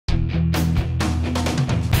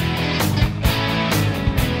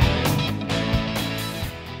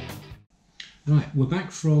Right, we're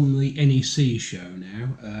back from the NEC show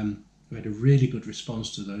now. We had a really good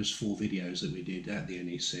response to those 4 videos that we did at the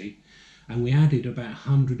NEC, and we added about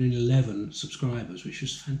 111 subscribers, which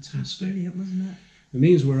was fantastic. Brilliant, wasn't it? It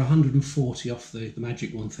means we're 140 off the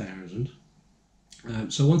magic 1,000.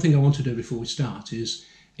 So one thing I want to do before we start is,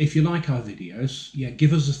 if you like our videos,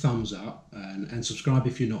 give us a thumbs up and subscribe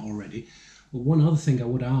if you're not already. But one other thing I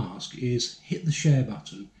would ask is hit the share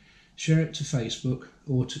button. Share it to Facebook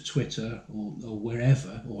or to Twitter or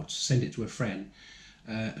wherever, or to send it to a friend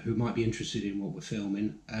who might be interested in what we're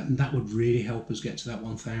filming. And that would really help us get to that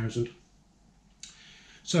 1,000.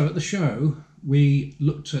 So at the show, we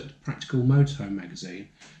looked at Practical Motorhome magazine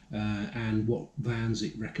and what vans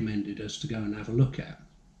it recommended us to go and have a look at.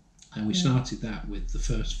 And we started that with the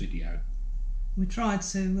first video. We tried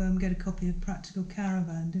to get a copy of Practical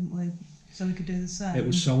Caravan, didn't we? So we could do the same. It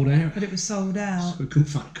was sold out. But it was sold out. So we couldn't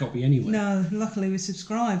find a copy anyway. No, luckily we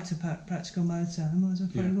subscribed to Practical Motorhome, otherwise we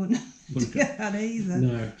probably wouldn't get that either.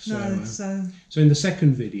 No. So in the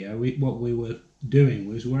second video, what we were doing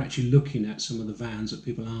was we're actually looking at some of the vans that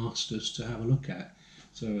people asked us to have a look at.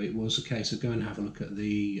 So it was a case of going and have a look at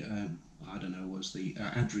the, I don't know, was the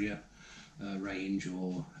Adria range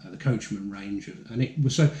or the Coachman range. And it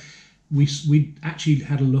was so... We actually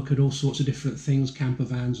had a look at all sorts of different things, camper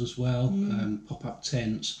vans as well, pop-up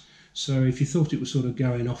tents. So if you thought it was sort of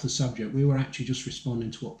going off the subject, we were actually just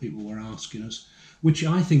responding to what people were asking us, which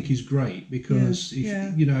I think is great, because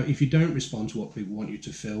if you don't respond to what people want you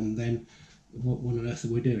to film, then what on earth are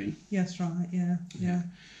we doing? Yes, right, yeah.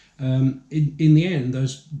 In the end,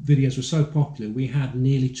 those videos were so popular, we had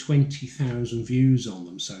nearly 20,000 views on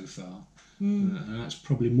them so far. And that's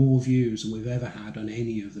probably more views than we've ever had on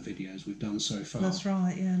any of the videos we've done so far. That's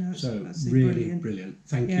right, yeah. No, it's really brilliant.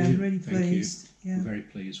 Thank you. Yeah, really pleased. Yeah. I'm very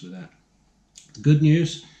pleased with that. The good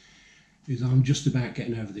news is I'm just about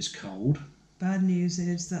getting over this cold. Bad news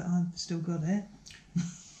is that I've still got it.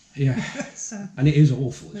 Yeah, and it is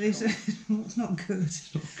awful. It's not good.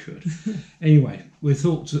 It's not good. Anyway, we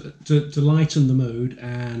thought to lighten the mood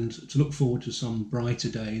and to look forward to some brighter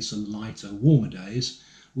days, some lighter, warmer days,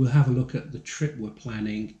 we'll have a look at the trip we're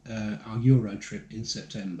planning, our Euro trip in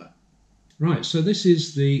September. Right, so this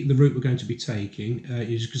is the route we're going to be taking. As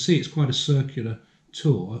you can see, it's quite a circular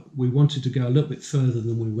tour. We wanted to go a little bit further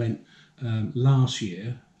than we went last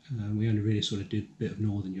year. We only really sort of did a bit of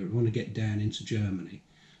Northern Europe. We want to get down into Germany.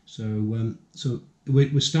 So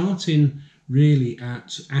we're starting really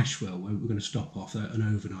at Ashwell, where we're going to stop off an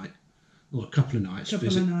overnight, or a couple of nights,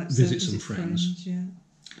 visit some friends. Yeah.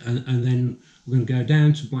 And then we're going to go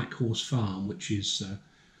down to Black Horse Farm, which is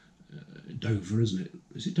Dover, isn't it?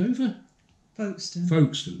 Is it Dover? Folkestone.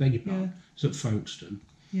 Folkestone, beg your pardon. Yeah. It's at Folkestone.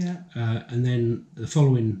 Yeah. And then the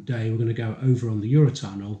following day we're going to go over on the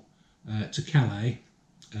Eurotunnel to Calais,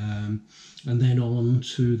 and then on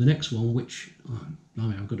to the next one, which,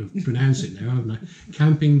 I've got to pronounce it now, haven't I?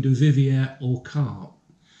 Camping de Vivier au Carp,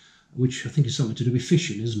 which I think is something to do with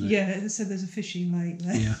fishing, isn't it? Yeah, so there's a fishing lake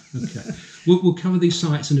there. Yeah, okay. We'll cover these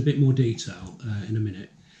sites in a bit more detail in a minute,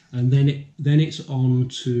 and then it's on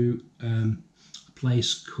to a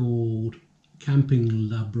place called Camping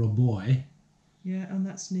La Brobois. Yeah, and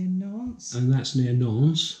that's near Nantes. And that's near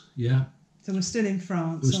Nantes, yeah. So we're still in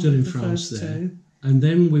France. We're still in France there. 2. And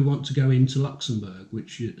then we want to go into Luxembourg,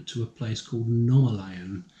 to a place called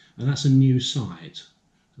Nommelayen, and that's a new site.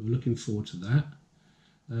 So we're looking forward to that.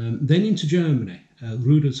 Then into Germany,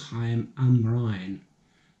 Rudolfsheim am Rhein,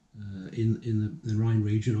 in the Rhine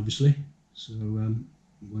region, obviously. So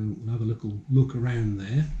we'll have a little look around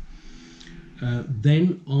there.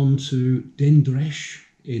 Then on to Dendrecht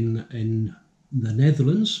in the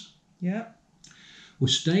Netherlands. Yeah. We're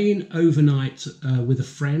staying overnight with a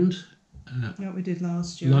friend. Like we did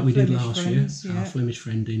last year. Our Flemish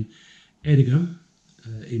friend in Edegem,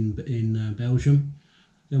 in Belgium.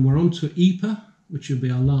 Then we're on to Ypres, which will be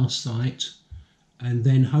our last site, and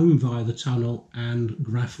then home via the tunnel and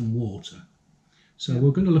Grafen Water. So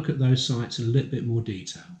we're going to look at those sites in a little bit more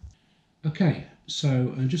detail. Okay, so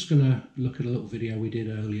I'm just going to look at a little video we did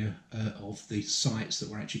earlier of the sites that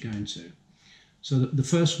we're actually going to. So the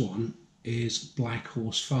first one is Black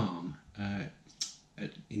Horse Farm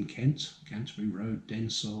in Kent, Canterbury Road,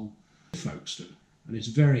 Densol, Folkestone, and it's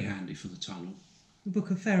very handy for the tunnel. You book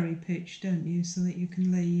a ferry pitch, don't you, so that you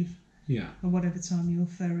can leave. Yeah. Or whatever time your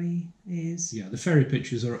ferry is. Yeah, the ferry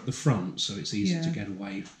pitches are at the front, so it's easy to get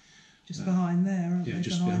away. Just behind there, aren't they? Yeah,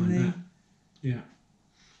 just behind that. Yeah.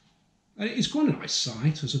 And it's quite a nice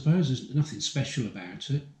site, I suppose. There's nothing special about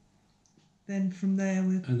it. Then from there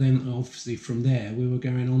And then obviously from there we were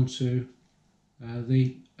going on to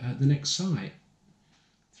the next site.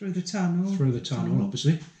 Through the tunnel. Through the tunnel,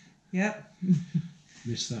 obviously. Yep.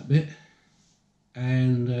 Missed that bit.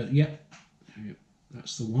 And yep,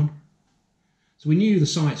 that's the one. So we knew the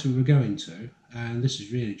sites we were going to, and this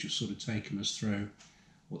is really just sort of taking us through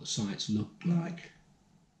what the sites looked like.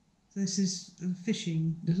 So this is a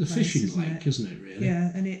fishing. There's a fishing lake, isn't it, really?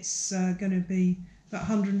 Yeah, and it's going to be about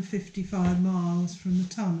 155 miles from the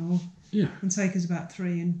tunnel. Yeah. And take us about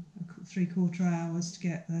 3.75 hours to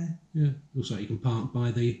get there. Yeah. Looks like you can park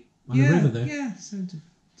by the river there. Yeah, so do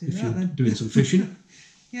if that you're then. doing some fishing.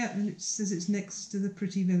 Yeah, and it says it's next to the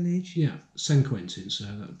pretty village. Yeah, St Quentin, so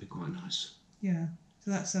that would be quite nice. Yeah,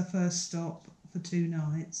 so that's our first stop for 2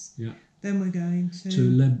 nights. Yeah. Then we're going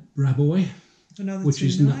to Le Brabois, another which 2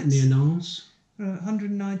 is nights. near Nantes. We're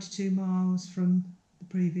 192 miles from the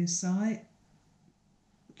previous site.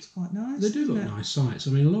 Looks quite nice. They do look doesn't it? nice sites.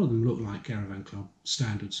 I mean, a lot of them look like Caravan Club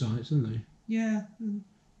standard sites, don't they? Yeah.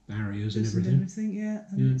 Barriers and And everything. everything, yeah.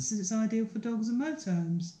 And Yeah. it says it's ideal for dogs and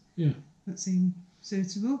motorhomes. Yeah. That seemed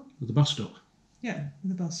suitable. With the bus stop. Yeah,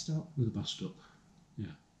 with the bus stop. With the bus stop.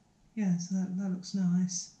 Yeah. Yeah, so that looks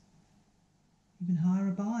nice. You can hire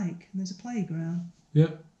a bike and there's a playground. Yeah.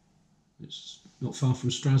 It's not far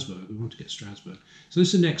from Strasbourg. We want to get Strasbourg. So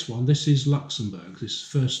this is the next one. This is Luxembourg. This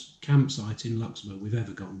is the first campsite in Luxembourg we've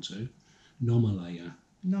ever gone to. Nomalayan.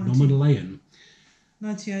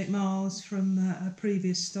 98 miles from a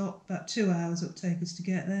previous stop, about 2 hours it'll take us to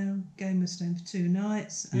get there. Game was staying for 2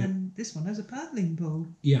 nights, and this one has a paddling pool.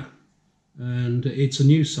 Yeah, and it's a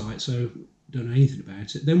new site, so don't know anything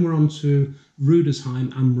about it. Then we're on to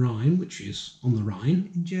Rudesheim am Rhein, which is on the Rhine.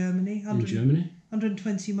 In Germany.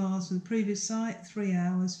 120 miles from the previous site, 3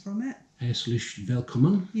 hours from it. Herzlich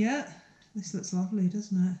willkommen. Yeah, this looks lovely,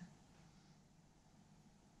 doesn't it?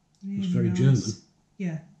 Really It's very nice. German.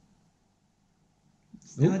 Yeah.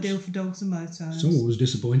 Oops. Ideal for dogs and motorhomes. Someone was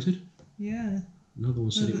disappointed. Yeah. Another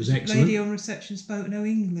one said it was The excellent. lady on reception spoke no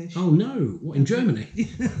English. Oh no! What, in Germany?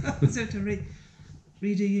 So to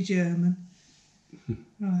redo your German.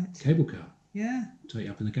 Right. Cable car. Yeah. Take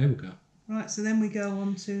you up in the cable car. Right, so then we go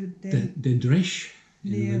on to Den Dresch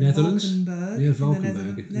in near the Netherlands. Valkenburg, Near in the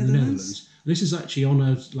Valkenburg in the Netherlands. This is actually on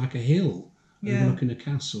a hill overlooking a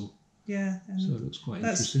castle. Yeah, So it looks quite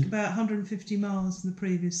that's interesting. about 150 miles from the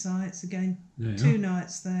previous sites. Again, There you 2 are.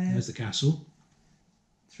 nights there, There's the castle.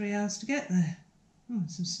 3 hours to get there. Oh,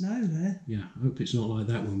 some snow there. Yeah, I hope it's not like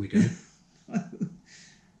that when we go.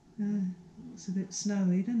 It's a bit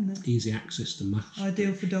snowy, doesn't it? Easy access to mass.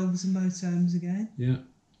 Ideal for dogs and motorhomes again. Yeah.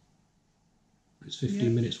 It's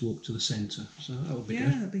 15 minutes walk to the centre, so that'll be Yeah,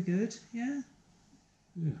 good. that'd be good. Yeah.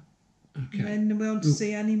 Yeah. Okay. And then we're on to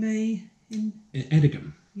see Anime in. In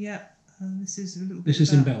Edegem. Yeah. This is a little bit. This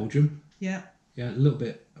is in about- Belgium. Yeah. Yeah, a little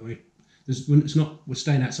bit. I mean, it's not. We're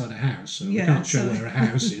staying outside a house, so we Yeah, can't show so- where a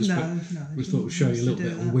house is. No, but no, we she thought we'd show you a wants to little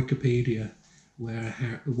bit do on Wikipedia where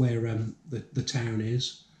the town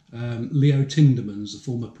is. Leo Tindemans, the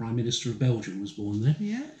former Prime Minister of Belgium, was born there.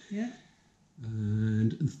 Yeah, yeah.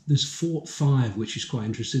 And there's Fort 5, which is quite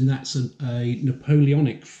interesting. That's a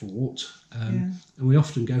Napoleonic fort, and we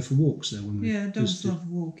often go for walks there when we Dogs visited. love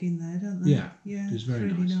walking there, don't they? Yeah, yeah. it's very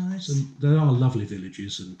really nice. So there are lovely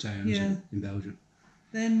villages and towns Yeah. in Belgium.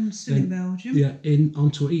 Then still in Belgium. Yeah, in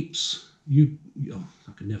onto Ypres.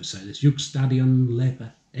 I can never say this. Jugstadion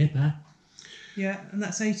Lepe. Yeah, and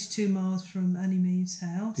that's 82 miles from Anime's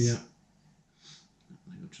house. Yeah.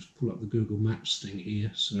 I'll just pull up the Google Maps thing here.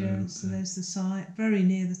 So, So there's the site, very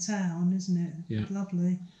near the town, isn't it? Yeah.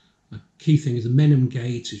 Lovely. a key thing is the Menham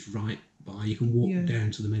Gate is right by. You can walk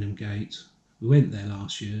down to the Menham Gate. We went there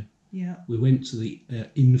last year. Yeah. We went to the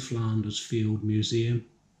In Flanders Field Museum,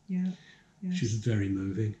 Yeah. which was very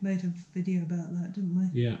moving. Made a video about that, didn't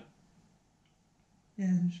we? Yeah.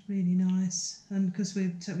 Yeah, it was really nice. And because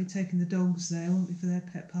we've taken the dogs there, won't we, for their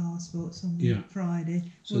pet passports on Friday.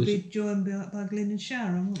 So we'll be joined by Glyn and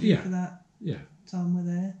Sharon, won't we, for that time we're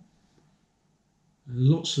there.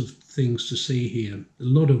 Lots of things to see here. A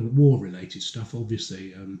lot of war-related stuff,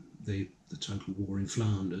 obviously. The total war in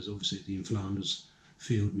Flanders, obviously the In Flanders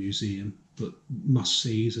Field Museum. But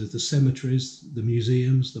must-sees are the cemeteries, the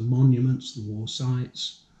museums, the monuments, the war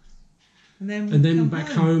sites. And then back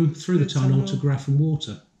home through the tunnel to Grafham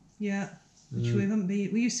Water. Yeah, which we haven't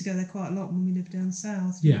been. We used to go there quite a lot when we lived down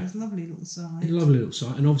south. Yeah, it was a lovely little site. A lovely little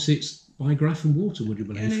site, and obviously it's by Grafham Water. Would you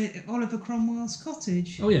believe? And Oliver Cromwell's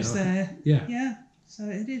cottage. Oh yeah, was there. Yeah, yeah. So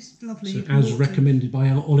it is lovely. So as recommended by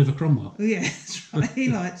Oliver Cromwell. Oh, yeah, that's right. He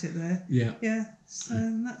liked it there. Yeah. Yeah. So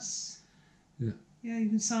that's. Yeah. Yeah, you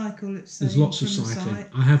can cycle. There's lots of cycling.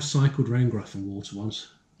 I have cycled round Grafham Water once.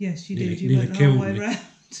 Yes, you did. You nearly went the whole way me. round.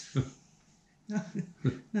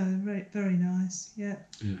 No, very, very nice. Yeah.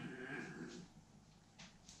 Yeah.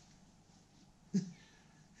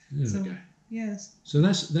 So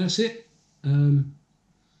that's it. Grab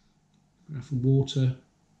some water.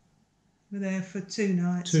 We're there for 2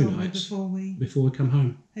 nights, Two aren't we, nights before we come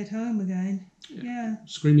home. head home again. Yeah.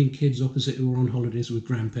 Screaming kids opposite who were on holidays with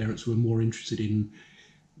grandparents who were more interested in,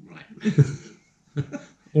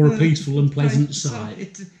 or a peaceful and pleasant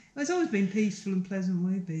sight. It's always been peaceful and pleasant.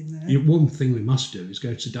 We've been there. Yeah, one thing we must do is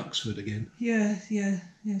go to Duxford again. Yes,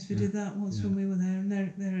 we did that once when we were there, and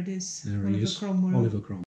there it is. There Oliver he is, Cromwell. Oliver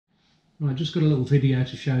Cromwell. Right, just got a little video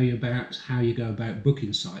to show you about how you go about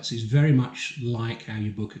booking sites. It's very much like how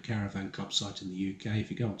you book a caravan club site in the UK.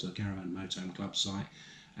 If you go onto a caravan motorhome club site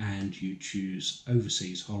and you choose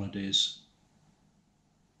overseas holidays,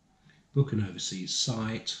 book an overseas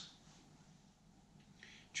site,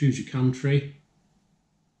 choose your country,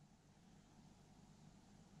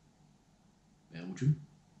 Belgium,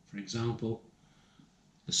 for example.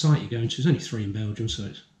 The site you're going to is only 3 in Belgium, so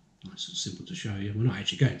it's nice and simple to show you. We're not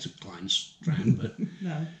actually going to Kleinstrand, but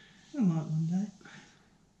No, I might one day. I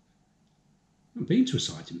haven't been to a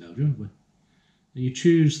site in Belgium, have we? And you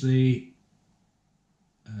choose the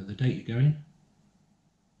date you're going.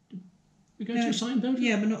 We go to a site in Belgium?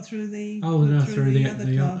 Yeah, but not through the. Oh no, through the other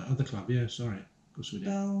club. other club. Yeah, sorry, of course we did.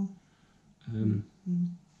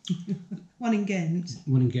 One in Ghent.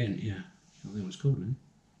 One in Ghent, yeah. I think it was called then.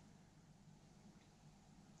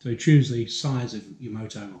 So you choose the size of your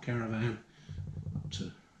motorhome or caravan, up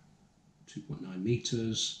to 2.9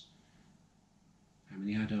 metres. How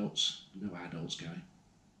many adults? No adults going.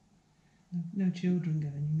 No children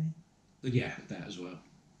going, you mean? But yeah, that as well.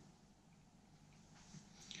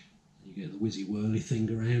 You get the whizzy whirly thing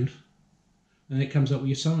around, and it comes up with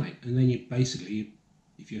your site, and then you basically,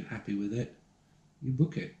 if you're happy with it, you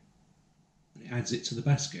book it. It adds it to the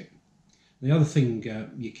basket. The other thing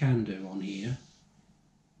you can do on here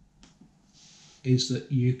is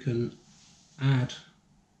that you can add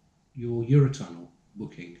your Eurotunnel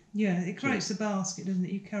booking. Yeah, it creates a basket, doesn't it?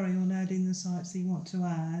 You carry on adding the sites that you want to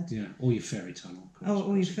add. Yeah, or your ferry tunnel. Of course,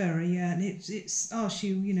 or your ferry, yeah. And it's asks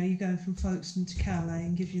you, you're going from Folkestone to Calais,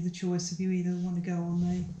 and gives you the choice if you either want to go on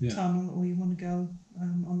the tunnel or you want to go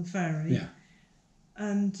on the ferry. Yeah.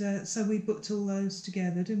 And so we booked all those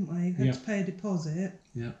together, didn't we? You had to pay a deposit.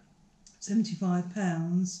 Yeah.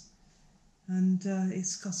 £75. And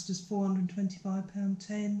it's cost us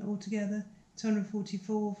 £425.10 altogether, £244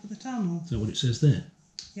 for the tunnel. Is that what it says there?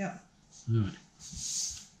 Yep. All right.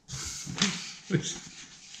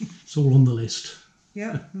 It's all on the list.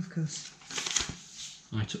 Yep, of course.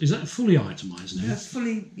 Is that fully itemised now? That's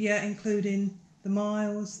fully, including the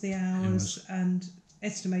miles, the hours, and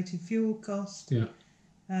estimated fuel cost. Yeah.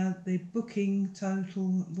 The booking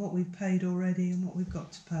total, what we've paid already and what we've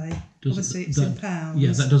got to pay. Obviously, it's in pounds.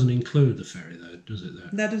 Yeah, that doesn't include the ferry, though, does it?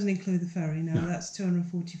 That doesn't include the ferry, no. That's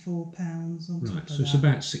 £244 on top of that. Right, so it's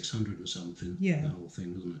about 600 and something, the whole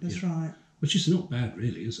thing, isn't it? That's right. Which is not bad,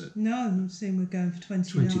 really, is it? No, I'm seeing we're going for 20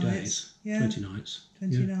 20 nights. days. Yeah. 20 nights.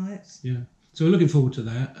 20 nights. Yeah. So we're looking forward to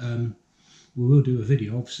that. We will do a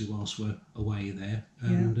video, obviously, whilst we're away there.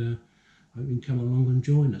 And hope you can come along and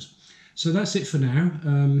join us. So that's it for now.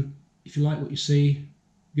 If you like what you see,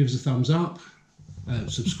 give us a thumbs up,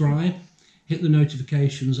 subscribe, hit the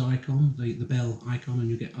notifications icon, the bell icon, and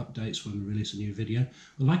you'll get updates when we release a new video.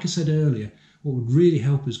 But like I said earlier, what would really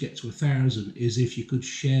help us get to 1,000 is if you could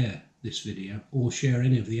share this video or share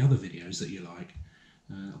any of the other videos that you like.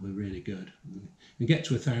 That would be really good. And get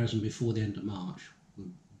to 1,000 before the end of March. We'll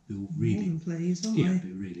be really more than pleased, won't we? Yeah,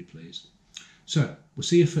 be really pleased. So we'll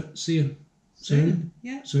see you soon.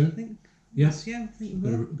 Yeah, soon. I think. Yeah, I think we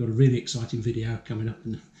will. Got a really exciting video coming up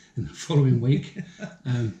in the following week.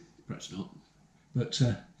 Perhaps not, but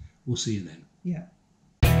we'll see you then. Yeah.